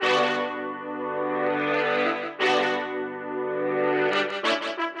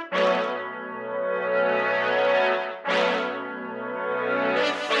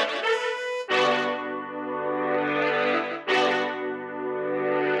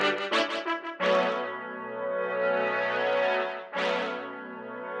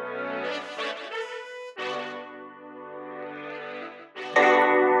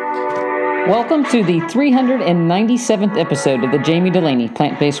Welcome to the 397th episode of the Jamie Delaney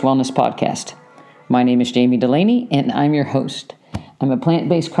Plant-Based Wellness Podcast. My name is Jamie Delaney, and I'm your host. I'm a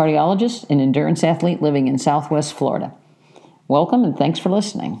plant-based cardiologist and endurance athlete living in Southwest Florida. Welcome, and thanks for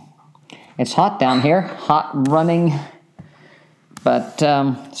listening. It's hot down here, hot running, but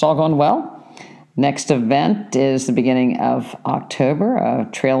it's all going well. Next event is the beginning of October, a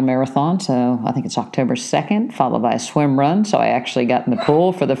trail marathon, so I think it's October 2nd, followed by a swim run. So I actually got in the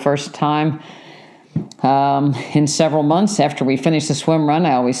pool for the first time in several months. After we finish the swim run,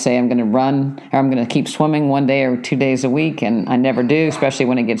 I always say I'm going to keep swimming 1 day or 2 days a week, and I never do, especially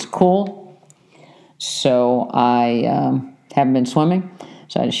when it gets cool. So I haven't been swimming.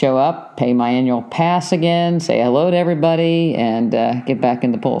 So I had to show up, pay my annual pass again, say hello to everybody, and get back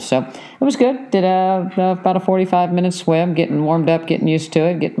in the pool. So it was good. Did about a 45-minute swim, getting warmed up, getting used to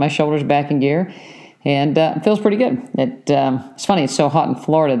it, getting my shoulders back in gear, and it feels pretty good. It's funny, it's so hot in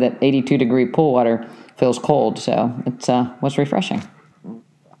Florida that 82-degree pool water feels cold, so it was refreshing.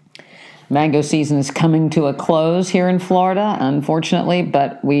 Mango season is coming to a close here in Florida, unfortunately,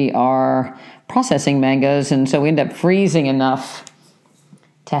 but we are processing mangoes, and so we end up freezing enough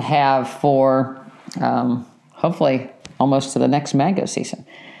to have for hopefully almost to the next mango season.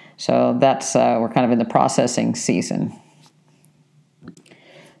 So that's we're kind of in the processing season.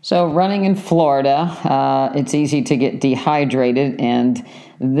 So running in Florida, it's easy to get dehydrated, and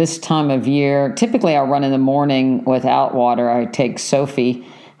this time of year, typically I'll run in the morning without water. I take Sophie,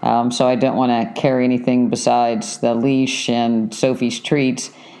 so I don't want to carry anything besides the leash and Sophie's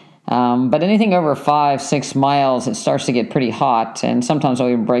treats. But anything over 5-6 miles, it starts to get pretty hot, and sometimes I'll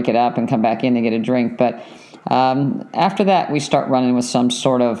even break it up and come back in to get a drink. But after that, we start running with some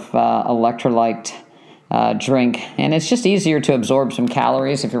sort of electrolyte drink, and it's just easier to absorb some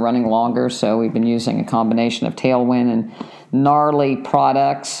calories if you're running longer. So we've been using a combination of Tailwind and Gnarly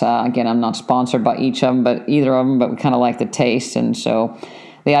products. Again, I'm not sponsored by either of them, but we kind of like the taste, and so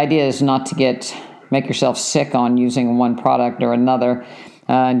the idea is not to make yourself sick on using one product or another.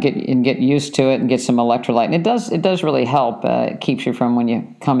 And get used to it and get some electrolyte. And it does really help. It keeps you from when you're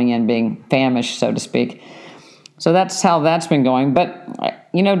coming in being famished, so to speak. So that's how that's been going. But,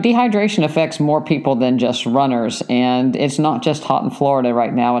 dehydration affects more people than just runners. And it's not just hot in Florida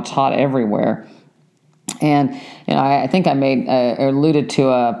right now. It's hot everywhere. And I think I alluded to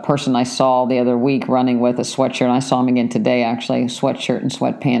a person I saw the other week running with a sweatshirt. And I saw him again today, actually, sweatshirt and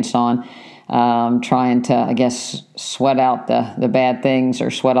sweatpants on. Trying to, I guess, sweat out the bad things or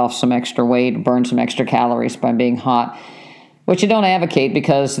sweat off some extra weight, burn some extra calories by being hot, which you don't advocate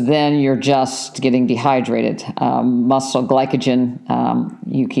because then you're just getting dehydrated. Muscle glycogen,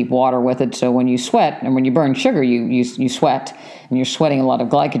 you keep water with it, so when you sweat and when you burn sugar, you sweat, and you're sweating a lot of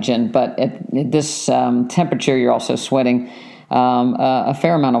glycogen, but at this temperature, you're also sweating a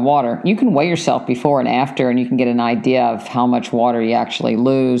fair amount of water. You can weigh yourself before and after, and you can get an idea of how much water you actually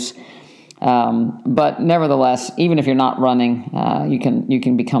lose. But nevertheless, even if you're not running, you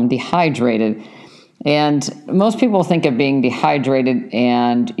can become dehydrated. And most people think of being dehydrated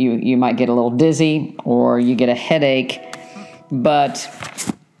and you might get a little dizzy or you get a headache. But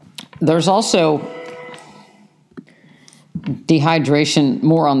there's also dehydration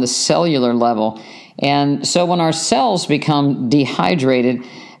more on the cellular level. And so when our cells become dehydrated,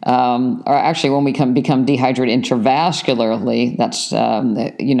 or actually when we become dehydrated intravascularly, that's,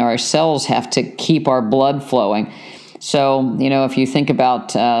 our cells have to keep our blood flowing. So, if you think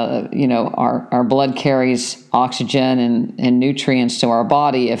about, our blood carries oxygen and nutrients to our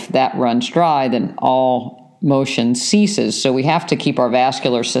body. If that runs dry, then all motion ceases. So we have to keep our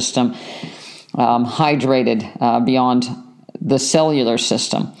vascular system hydrated beyond the cellular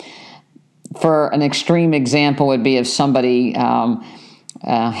system. For an extreme example would be if somebody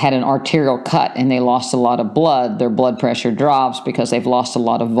had an arterial cut and they lost a lot of blood, their blood pressure drops because they've lost a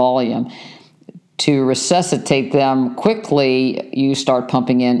lot of volume. To resuscitate them quickly, you start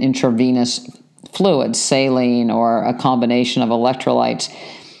pumping in intravenous fluids, saline or a combination of electrolytes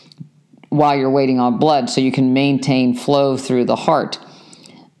while you're waiting on blood so you can maintain flow through the heart.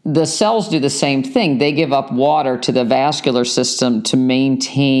 The cells do the same thing. They give up water to the vascular system to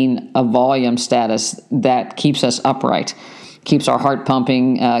maintain a volume status that keeps us upright, keeps our heart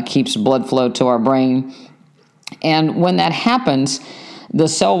pumping, keeps blood flow to our brain. And when that happens, the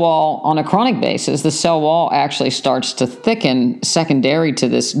cell wall, on a chronic basis, the cell wall actually starts to thicken secondary to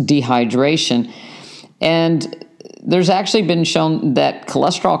this dehydration. And there's actually been shown that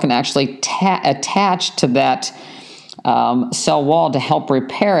cholesterol can actually attach to that cell wall to help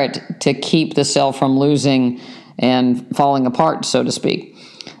repair it, to keep the cell from losing and falling apart, so to speak.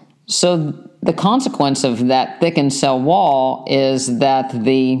 So the consequence of that thickened cell wall is that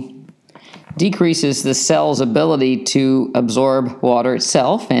the decreases the cell's ability to absorb water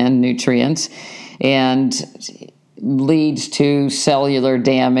itself and nutrients, and leads to cellular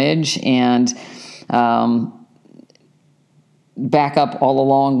damage and back up all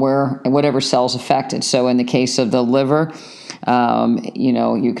along whatever cell's affected. So in the case of the liver,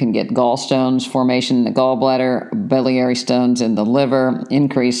 you can get gallstones formation in the gallbladder, biliary stones in the liver,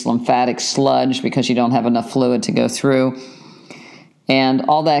 increased lymphatic sludge because you don't have enough fluid to go through. And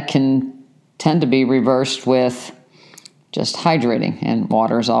all that can tend to be reversed with just hydrating, and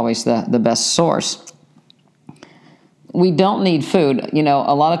water is always the best source. We don't need food.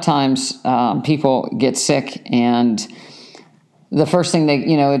 A lot of times people get sick, and the first thing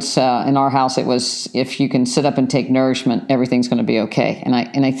it's in our house, it was, if you can sit up and take nourishment, everything's going to be okay. And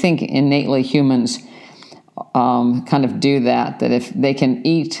I think innately humans kind of do that if they can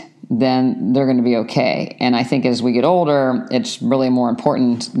eat, then they're going to be okay. And I think as we get older, it's really more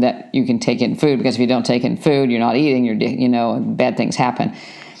important that you can take in food, because if you don't take in food, you're not eating, bad things happen.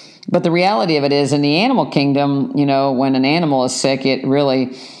 But the reality of it is, in the animal kingdom, when an animal is sick, it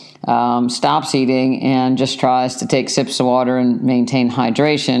really stops eating and just tries to take sips of water and maintain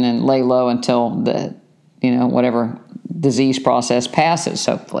hydration and lay low until the, whatever disease process passes,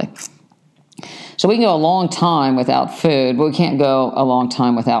 hopefully. So we can go a long time without food, but we can't go a long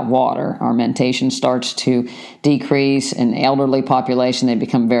time without water. Our mentation starts to decrease. In the elderly population, they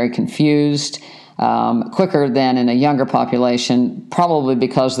become very confused quicker than in a younger population, probably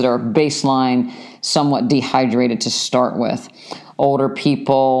because they're baseline somewhat dehydrated to start with. Older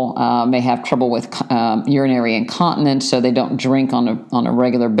people may have trouble with urinary incontinence, so they don't drink on a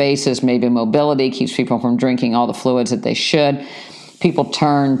regular basis. Maybe mobility keeps people from drinking all the fluids that they should. People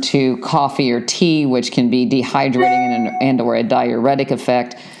turn to coffee or tea, which can be dehydrating and/or a diuretic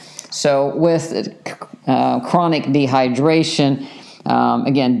effect. So with chronic dehydration,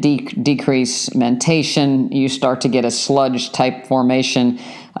 again, decrease mentation, you start to get a sludge-type formation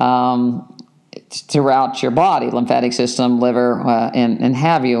throughout your body, lymphatic system, liver, and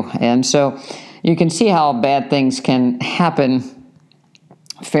have you. And so you can see how bad things can happen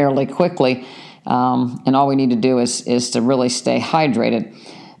fairly quickly. And all we need to do is to really stay hydrated.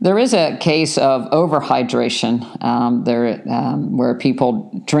 There is a case of overhydration where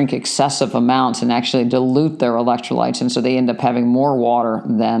people drink excessive amounts and actually dilute their electrolytes, and so they end up having more water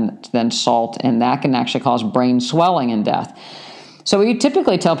than salt, and that can actually cause brain swelling and death. So we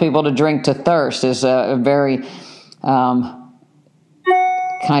typically tell people to drink to thirst is a very kind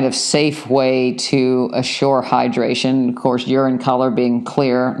of safe way to assure hydration. Of course, urine color being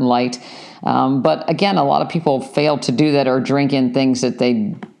clear and light. But again, a lot of people fail to do that or drink in things that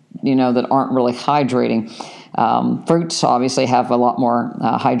that aren't really hydrating. Fruits obviously have a lot more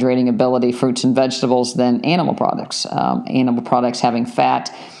hydrating ability, fruits and vegetables, than animal products. Animal products having fat,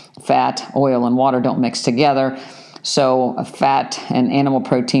 oil, and water don't mix together. So fat and animal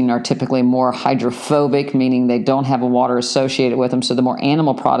protein are typically more hydrophobic, meaning they don't have a water associated with them. So the more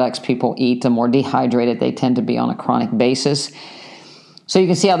animal products people eat, the more dehydrated they tend to be on a chronic basis. So you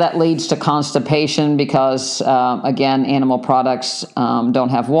can see how that leads to constipation because, again, animal products don't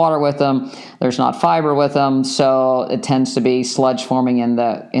have water with them. There's not fiber with them, so it tends to be sludge forming in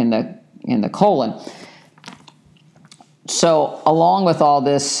the colon. So along with all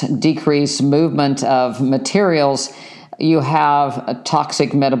this decreased movement of materials, you have a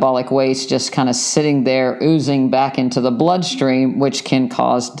toxic metabolic waste just kind of sitting there, oozing back into the bloodstream, which can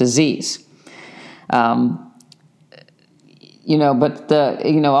cause disease. But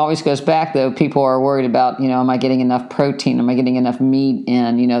always goes back though. People are worried about, am I getting enough protein? Am I getting enough meat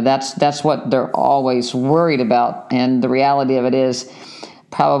in? That's what they're always worried about. And the reality of it is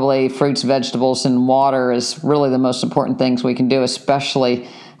probably fruits, vegetables, and water is really the most important things we can do, especially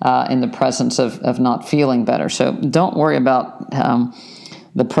in the presence of not feeling better. So don't worry about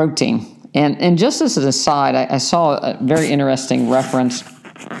the protein. And just as an aside, I saw a very interesting reference,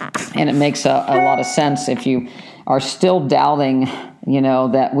 and it makes a lot of sense if you are still doubting,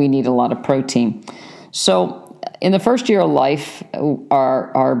 that we need a lot of protein. So in the first year of life,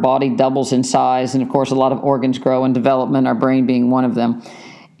 our body doubles in size, and of course a lot of organs grow in development, our brain being one of them.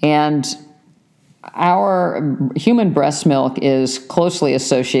 And our human breast milk is closely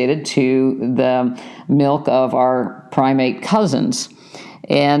associated to the milk of our primate cousins.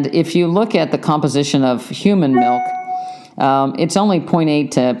 And if you look at the composition of human milk, it's only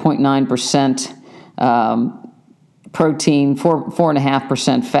 0.8 to 0.9% protein,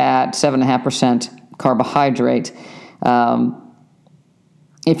 4.5% fat, 7.5% carbohydrate.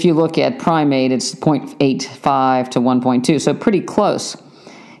 If you look at primate, it's 0.85 to 1.2, so pretty close.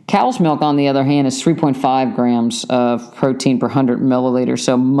 Cow's milk, on the other hand, is 3.5 grams of protein per 100 milliliters,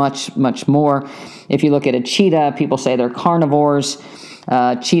 so much, much more. If you look at a cheetah, people say they're carnivores.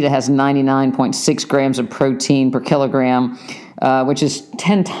 Cheetah has 99.6 grams of protein per kilogram, which is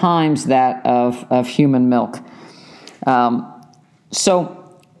 10 times that of human milk.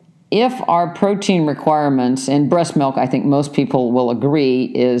 So if our protein requirements, and breast milk, I think most people will agree,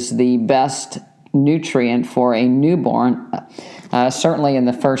 is the best nutrient for a newborn, certainly in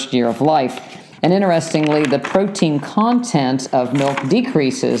the first year of life. And interestingly, the protein content of milk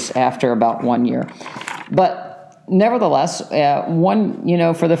decreases after about 1 year. But nevertheless,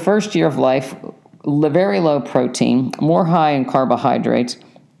 for the first year of life, very low protein, more high in carbohydrates.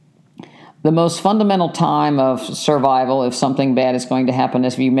 The most fundamental time of survival, if something bad is going to happen,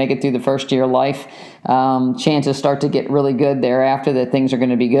 is if you make it through the first year of life. Chances start to get really good thereafter that things are going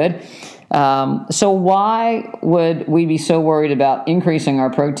to be good. So why would we be so worried about increasing our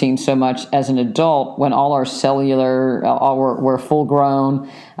protein so much as an adult when all our cellular, we're full grown,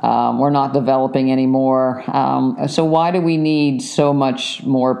 we're not developing anymore? So why do we need so much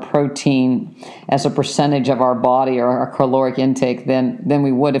more protein as a percentage of our body or our caloric intake than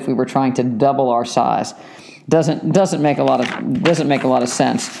we would if we were trying to double our size? Doesn't make a lot of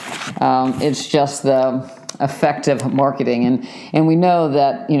sense. It's just the effective marketing, and we know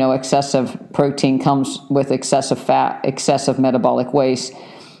that excessive protein comes with excessive fat, excessive metabolic waste,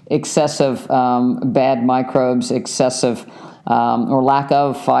 excessive bad microbes, excessive or lack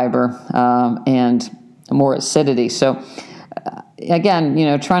of fiber, and more acidity. So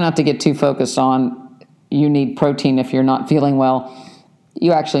again, try not to get too focused on you need protein if you're not feeling well.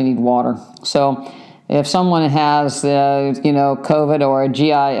 You actually need water. So if someone has, COVID or a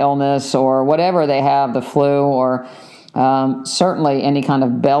GI illness or whatever they have, the flu or certainly any kind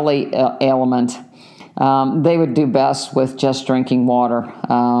of belly ailment, they would do best with just drinking water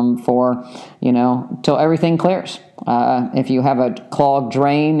till everything clears. If you have a clogged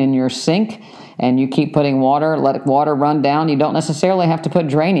drain in your sink and you keep putting let water run down, you don't necessarily have to put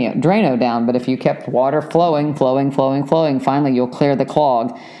Drano down, but if you kept water flowing, finally you'll clear the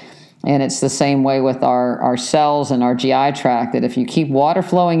clog. And it's the same way with our cells and our GI tract, that if you keep water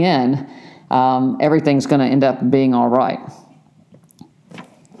flowing in, everything's going to end up being all right.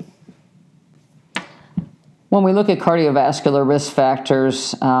 When we look at cardiovascular risk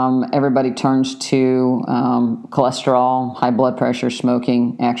factors, everybody turns to cholesterol, high blood pressure,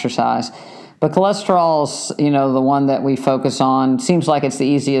 smoking, exercise. But cholesterol's, the one that we focus on. Seems like it's the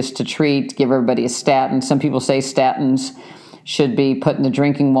easiest to treat. Give everybody a statin. Some people say statins should be put in the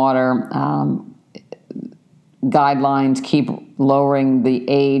drinking water. Guidelines keep lowering the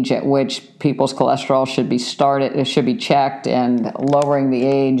age at which people's cholesterol should be checked, and lowering the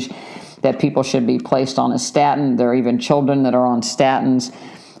age that people should be placed on a statin. There are even children that are on statins.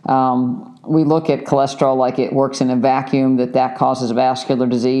 We look at cholesterol like it works in a vacuum, that causes vascular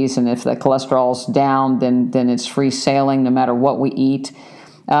disease, and if the cholesterol's down, then it's free sailing no matter what we eat.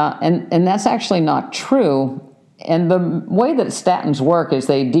 And that's actually not true. And the way that statins work is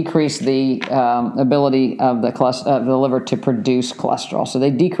they decrease the ability of the liver to produce cholesterol. So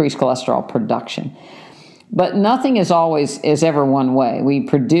they decrease cholesterol production. But nothing is ever one way. We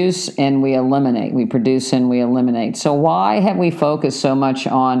produce and we eliminate. We produce and we eliminate. So why have we focused so much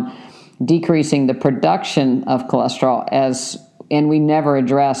on decreasing the production of cholesterol and we never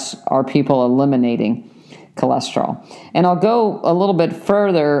address our people eliminating cholesterol? And I'll go a little bit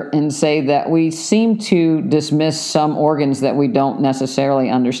further and say that we seem to dismiss some organs that we don't necessarily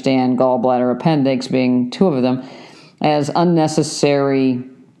understand, gallbladder, appendix being two of them, as unnecessary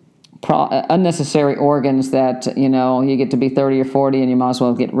organs that, you get to be 30 or 40 and you might as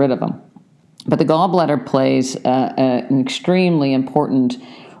well get rid of them. But the gallbladder plays an extremely important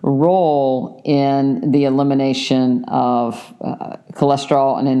role in the elimination of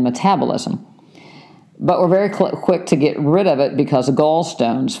cholesterol and in metabolism. But we're very quick to get rid of it because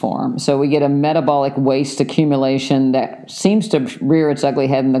gallstones form. So we get a metabolic waste accumulation that seems to rear its ugly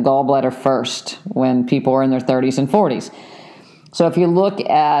head in the gallbladder first when people are in their 30s and 40s. So if you look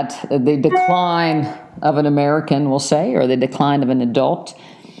at the decline of an American, we'll say, or the decline of an adult,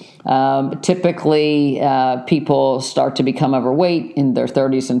 typically people start to become overweight in their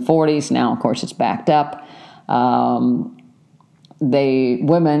 30s and 40s. Now, of course, it's backed up.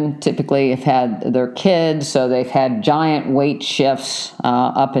 Women typically have had their kids, so they've had giant weight shifts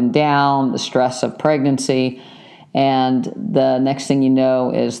up and down, the stress of pregnancy, and the next thing you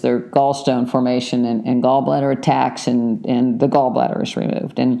know is their gallstone formation and gallbladder attacks, and the gallbladder is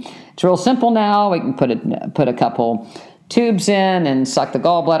removed. And it's real simple now. We can put a couple tubes in and suck the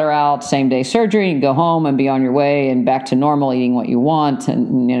gallbladder out, same day surgery, you can go home and be on your way and back to normal, eating what you want,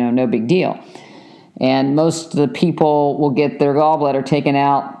 and no big deal. And most of the people will get their gallbladder taken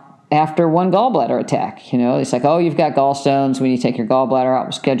out after one gallbladder attack. It's like, oh, you've got gallstones, we need to take your gallbladder out,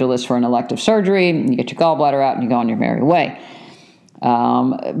 we'll schedule this for an elective surgery, and you get your gallbladder out and you go on your merry way.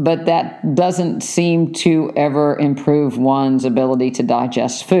 But that doesn't seem to ever improve one's ability to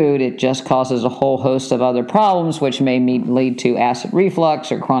digest food. It just causes a whole host of other problems, which may lead to acid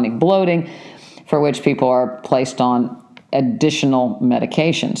reflux or chronic bloating, for which people are placed on additional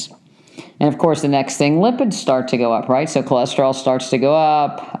medications. And of course, the next thing, lipids start to go up, right? So cholesterol starts to go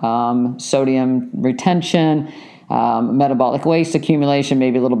up, sodium retention, metabolic waste accumulation,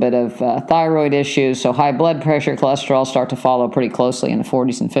 maybe a little bit of thyroid issues. So high blood pressure, cholesterol start to follow pretty closely in the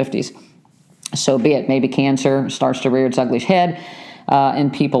 40s and 50s. So be it. Maybe cancer starts to rear its ugly head in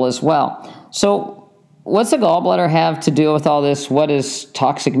people as well. So what's the gallbladder have to do with all this? What does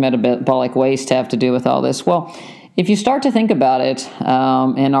toxic metabolic waste have to do with all this? Well, if you start to think about it,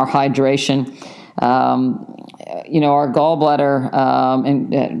 and our hydration, our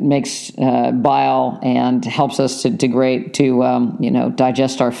gallbladder makes bile and helps us to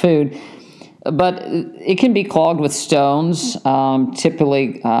digest our food. But it can be clogged with stones.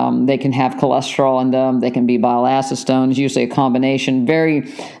 Typically, they can have cholesterol in them. They can be bile acid stones, usually a combination.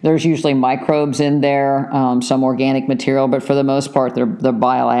 There's usually microbes in there, some organic material, but for the most part, they're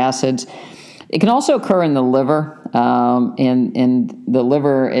bile acids. It can also occur in the liver, and the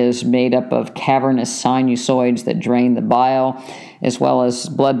liver is made up of cavernous sinusoids that drain the bile, as well as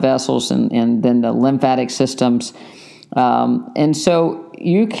blood vessels and then the lymphatic systems. And so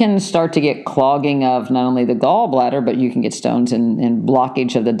you can start to get clogging of not only the gallbladder, but you can get stones and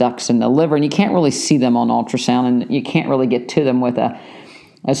blockage of the ducts in the liver, and you can't really see them on ultrasound, and you can't really get to them with a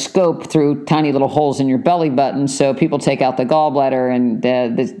scope through tiny little holes in your belly button. So people take out the gallbladder, and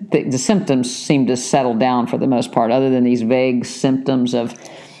the symptoms seem to settle down for the most part, other than these vague symptoms of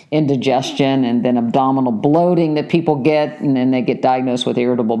indigestion and then abdominal bloating that people get, and then they get diagnosed with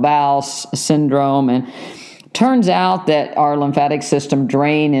irritable bowel syndrome. And turns out that our lymphatic system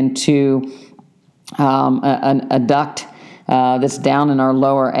drain into a duct that's down in our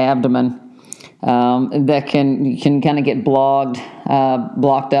lower abdomen, that can kind of get blocked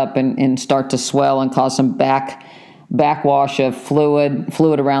up and start to swell and cause some backwash of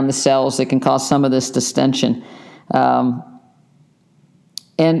fluid around the cells that can cause some of this distension.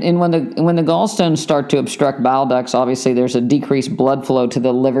 And when the gallstones start to obstruct bile ducts, obviously there's a decreased blood flow to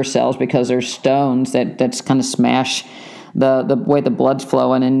the liver cells because there's stones that's kind of smash the way the blood's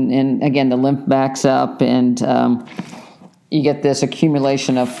flowing, and again the lymph backs up, and you get this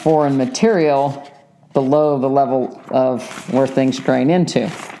accumulation of foreign material below the level of where things drain into.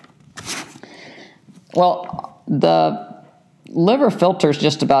 Well, the liver filters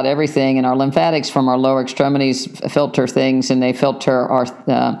just about everything, and our lymphatics from our lower extremities filter things, and they filter our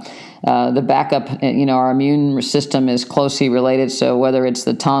the backup. Our immune system is closely related. So whether it's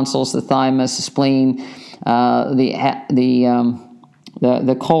the tonsils, the thymus, the spleen, the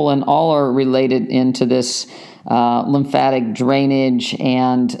colon, all are related into this lymphatic drainage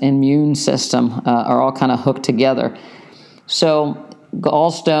and immune system, are all kind of hooked together. So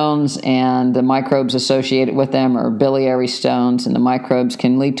gallstones and the microbes associated with them, or biliary stones, and the microbes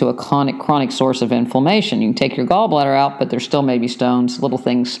can lead to a chronic source of inflammation. You can take your gallbladder out, but there still may be stones, little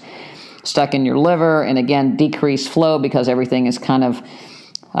things stuck in your liver, and again, decreased flow because everything is kind of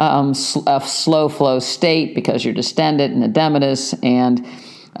a slow flow state because you're distended and edematous, and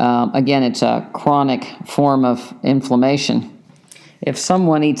again, it's a chronic form of inflammation. If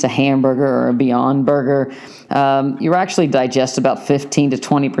someone eats a hamburger or a Beyond Burger, you actually digest about 15 to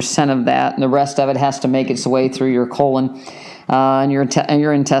 20% of that, and the rest of it has to make its way through your colon and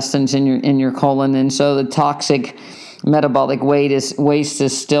your intestines in your colon, and so the toxic metabolic waste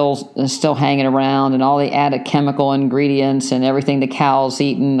is still hanging around, and all the added chemical ingredients and everything the cow's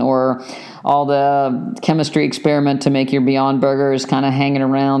eaten, or all the chemistry experiment to make your Beyond Burger is kind of hanging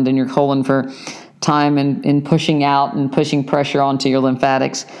around in your colon for time and pushing out and pushing pressure onto your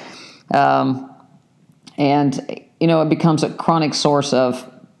lymphatics. It becomes a chronic source of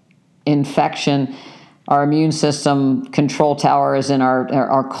infection. Our immune system control tower is in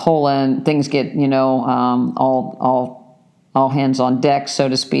our colon. Things get, all hands on deck, so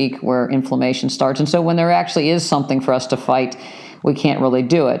to speak, where inflammation starts. And so when there actually is something for us to fight, we can't really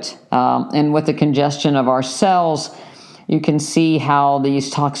do it. And with the congestion of our cells, you can see how these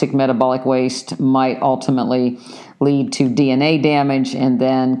toxic metabolic waste might ultimately lead to DNA damage and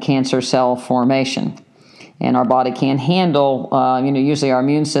then cancer cell formation. And our body can't handle, usually our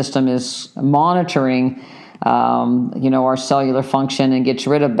immune system is monitoring our cellular function and gets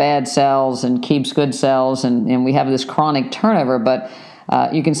rid of bad cells and keeps good cells. And we have this chronic turnover, but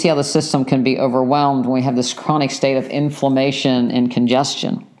you can see how the system can be overwhelmed when we have this chronic state of inflammation and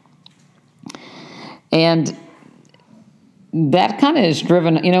congestion. And that kind of is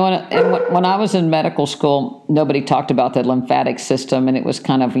driven, when I was in medical school, nobody talked about the lymphatic system, and it was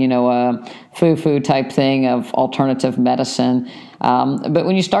kind of, a foo-foo type thing of alternative medicine. But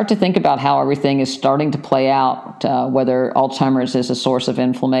when you start to think about how everything is starting to play out, whether Alzheimer's is a source of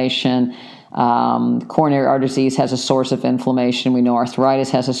inflammation, coronary artery disease has a source of inflammation. We know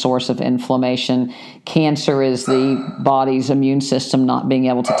arthritis has a source of inflammation. Cancer is the body's immune system not being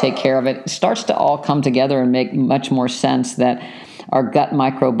able to take care of it. It starts to all come together and make much more sense that our gut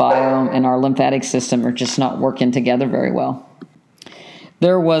microbiome and our lymphatic system are just not working together very well.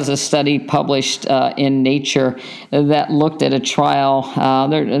 There was a study published in Nature that looked at a trial.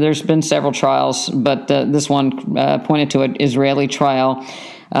 There's been several trials, but this one pointed to an Israeli trial.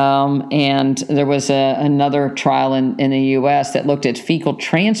 And there was another trial in the U.S. that looked at fecal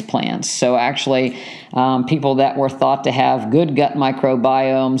transplants. So actually, people that were thought to have good gut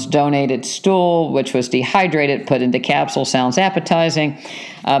microbiomes donated stool, which was dehydrated, put into capsules. Sounds appetizing,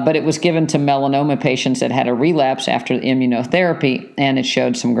 but it was given to melanoma patients that had a relapse after the immunotherapy, and it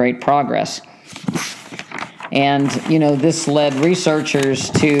showed some great progress. And, this led researchers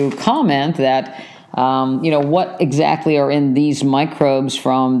to comment that what exactly are in these microbes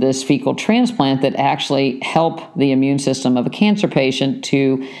from this fecal transplant that actually help the immune system of a cancer patient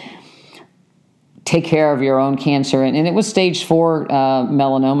to take care of your own cancer. And it was stage 4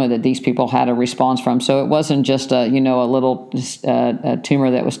 melanoma that these people had a response from. So it wasn't just a little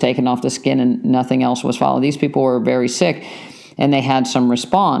tumor that was taken off the skin and nothing else was followed. These people were very sick, and they had some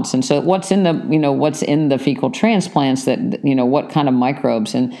response. And so what's in the fecal transplants that, what kind of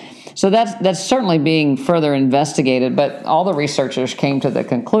microbes? And so that's certainly being further investigated, but all the researchers came to the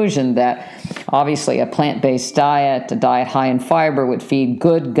conclusion that obviously a plant-based diet, a diet high in fiber, would feed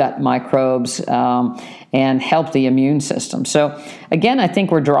good gut microbes and help the immune system. So again, I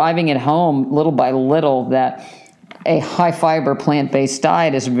think we're driving it home little by little that a high-fiber plant-based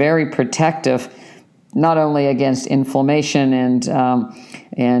diet is very protective, not only against inflammation and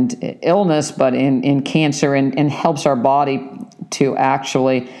illness, but in cancer, and helps our body to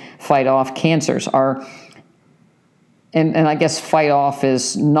actually fight off cancers. And I guess fight off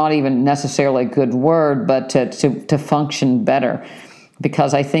is not even necessarily a good word, but to function better.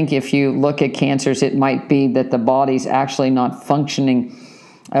 Because I think if you look at cancers, it might be that the body's actually not functioning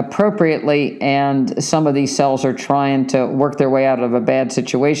appropriately, and some of these cells are trying to work their way out of a bad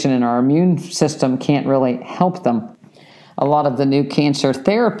situation, and our immune system can't really help them. A lot of the new cancer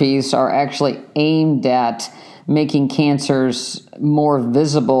therapies are actually aimed at making cancers more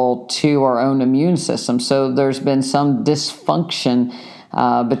visible to our own immune system. So there's been some dysfunction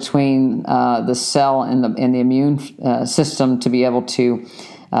between the cell and the immune system to be able to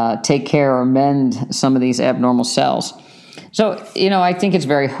take care or mend some of these abnormal cells. So, I think it's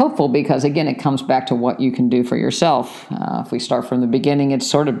very hopeful because, again, it comes back to what you can do for yourself. If we start from the beginning,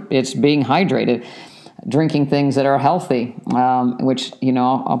 it's being hydrated, drinking things that are healthy, which,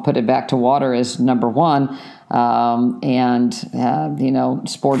 I'll put it back to water as number one. And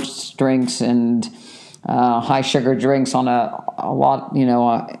sports drinks and high sugar drinks on a lot,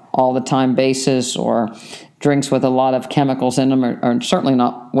 all the time basis, or drinks with a lot of chemicals in them are certainly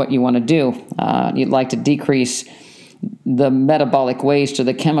not what you want to do. You'd like to decrease the metabolic waste or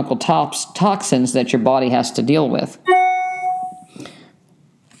the chemical toxins that your body has to deal with.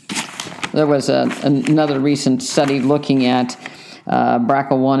 There was another recent study looking at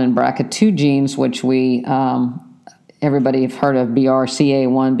BRCA1 and BRCA2 genes, which everybody have heard of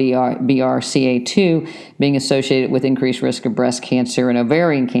BRCA1, BRCA2 being associated with increased risk of breast cancer and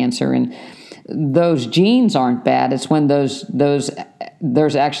ovarian cancer. And those genes aren't bad. It's when there's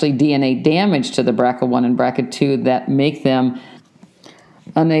actually DNA damage to the BRCA1 and BRCA2 that make them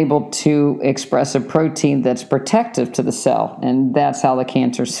unable to express a protein that's protective to the cell, and that's how the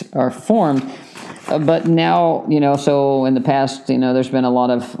cancers are formed. But now, so in the past, there's been a lot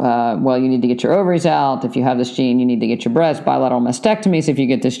of, you need to get your ovaries out. If you have this gene, you need to get your breasts, bilateral mastectomies if you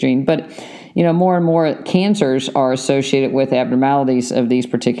get this gene. But, more and more cancers are associated with abnormalities of these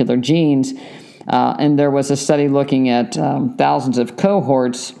particular genes. And there was a study looking at thousands of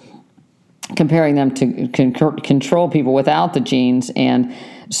cohorts, comparing them to control people without the genes, and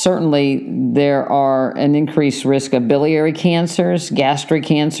certainly there are an increased risk of biliary cancers, gastric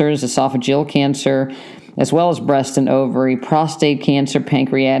cancers, esophageal cancer, as well as breast and ovary, prostate cancer,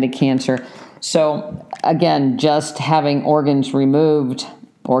 pancreatic cancer. So again, just having organs removed,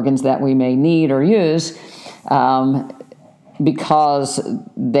 organs that we may need or use, because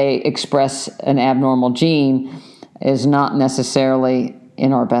they express an abnormal gene is not necessarily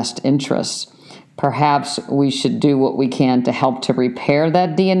in our best interests. Perhaps we should do what we can to help to repair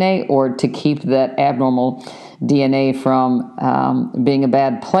that DNA or to keep that abnormal DNA from being a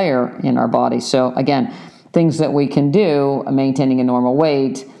bad player in our body. So again, things that we can do: maintaining a normal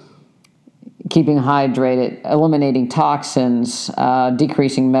weight, keeping hydrated, eliminating toxins,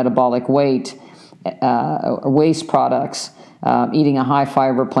 decreasing metabolic weight, waste products, eating a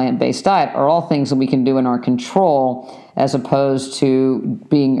high-fiber plant-based diet are all things that we can do in our control, as opposed to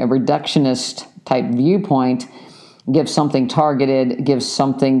being a reductionist type viewpoint. Give something targeted, give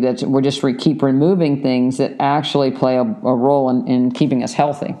something that we're just keep removing things that actually play a role in keeping us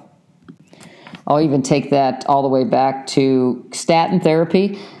healthy. I'll even take that all the way back to statin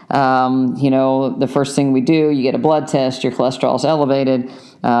therapy. The first thing we do, you get a blood test, your cholesterol is elevated,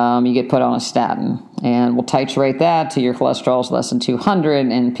 you get put on a statin. And we'll titrate that to your cholesterol is less than 200,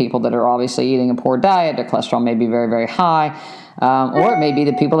 and people that are obviously eating a poor diet, their cholesterol may be very, very high. Or it may be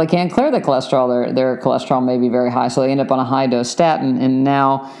the people that can't clear the cholesterol, their cholesterol may be very high, so they end up on a high-dose statin. And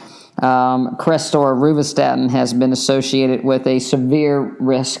now Crestor, rovastatin, has been associated with a severe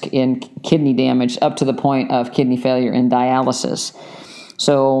risk in kidney damage up to the point of kidney failure and dialysis.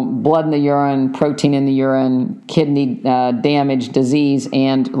 So blood in the urine, protein in the urine, kidney damage, disease,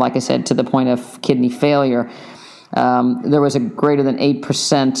 and like I said, to the point of kidney failure. There was a greater than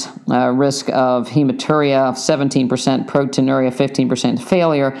 8% risk of hematuria, 17% proteinuria, 15%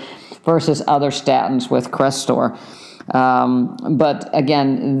 failure, versus other statins with Crestor. But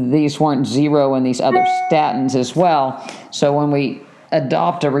again, these weren't zero in these other statins as well. So when we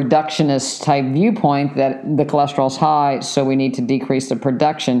adopt a reductionist type viewpoint that the cholesterol's high, so we need to decrease the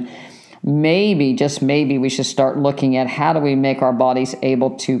production, maybe, just maybe, we should start looking at how do we make our bodies able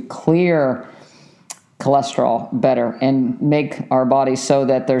to clear cholesterol better and make our body so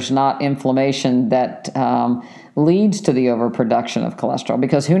that there's not inflammation that leads to the overproduction of cholesterol.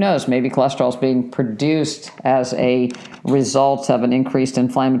 Because who knows, maybe cholesterol is being produced as a result of an increased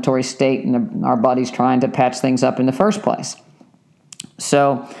inflammatory state, and our body's trying to patch things up in the first place.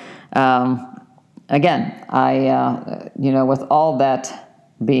 So, again, with all that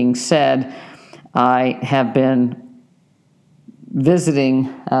being said, I have been visiting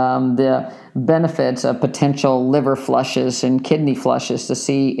the benefits of potential liver flushes and kidney flushes to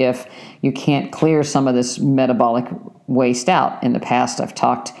see if you can't clear some of this metabolic waste out. In the past, I've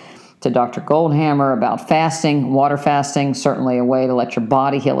talked to Dr. Goldhammer about fasting, water fasting, certainly a way to let your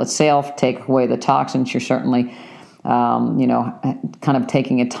body heal itself, take away the toxins. You're certainly, kind of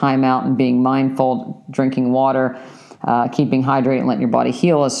taking a time out and being mindful, drinking water, keeping hydrated and letting your body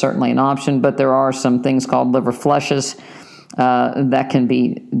heal is certainly an option. But there are some things called liver flushes that can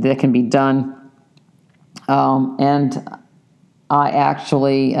be done, and I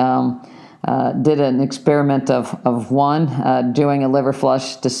actually did an experiment of one doing a liver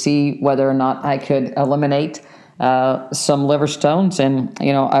flush to see whether or not I could eliminate some liver stones, and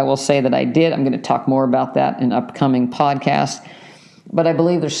I will say that I did. I'm going to talk more about that in upcoming podcasts. But I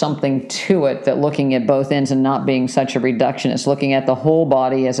believe there's something to it, that looking at both ends and not being such a reductionist, looking at the whole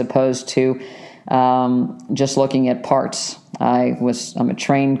body as opposed to just looking at parts. I'm a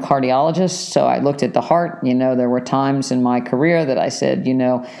trained cardiologist, so I looked at the heart. There were times in my career that I said,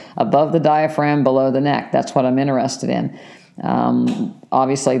 above the diaphragm, below the neck. That's what I'm interested in.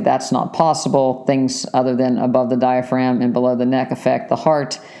 Obviously, that's not possible. Things other than above the diaphragm and below the neck affect the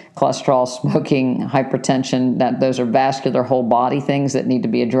heart. Cholesterol, smoking, hypertension, those are vascular whole body things that need to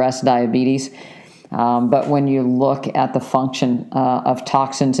be addressed, diabetes. But when you look at the function of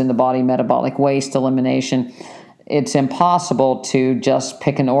toxins in the body, metabolic waste elimination, it's impossible to just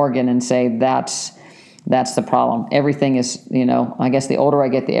pick an organ and say that's the problem. Everything is, I guess the older I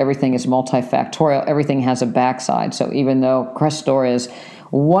get, everything is multifactorial. Everything has a backside. So even though Crestor is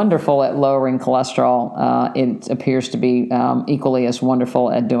wonderful at lowering cholesterol, it appears to be equally as wonderful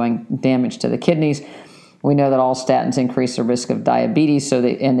at doing damage to the kidneys. We know that all statins increase the risk of diabetes,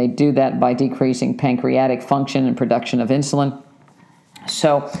 they do that by decreasing pancreatic function and production of insulin.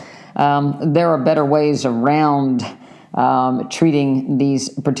 So there are better ways around treating these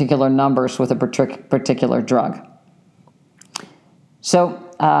particular numbers with a particular drug. So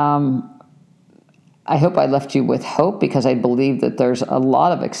I hope I left you with hope, because I believe that there's a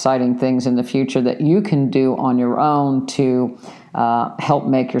lot of exciting things in the future that you can do on your own to help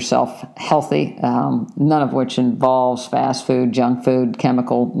make yourself healthy, none of which involves fast food, junk food,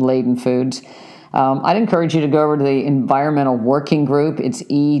 chemical-laden foods. I'd encourage you to go over to the Environmental Working Group. It's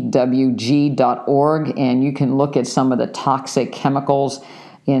EWG.org, and you can look at some of the toxic chemicals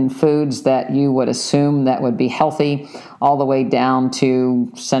in foods that you would assume that would be healthy, all the way down to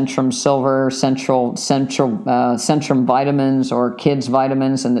Centrum Silver, Centrum vitamins or kids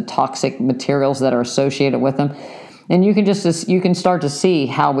vitamins and the toxic materials that are associated with them. And you can start to see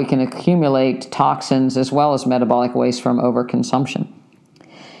how we can accumulate toxins as well as metabolic waste from overconsumption.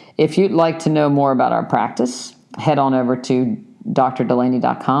 If you'd like to know more about our practice, head on over to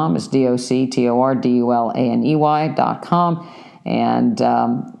drdulaney.com. It's DoctorDulaney.com. And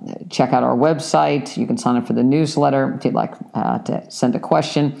check out our website. You can sign up for the newsletter. If you'd like to send a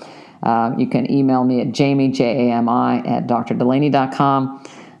question, you can email me at Jamie, Jami, at drdulaney.com.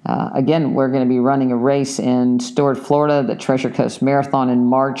 Again, we're going to be running a race in Stuart, Florida, the Treasure Coast Marathon in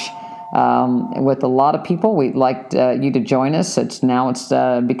March, with a lot of people. We'd like you to join us. It's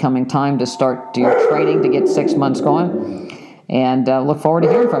becoming time to start your training to get 6 months going. And look forward to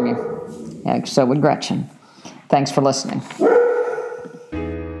hearing from you. So would Gretchen. Thanks for listening.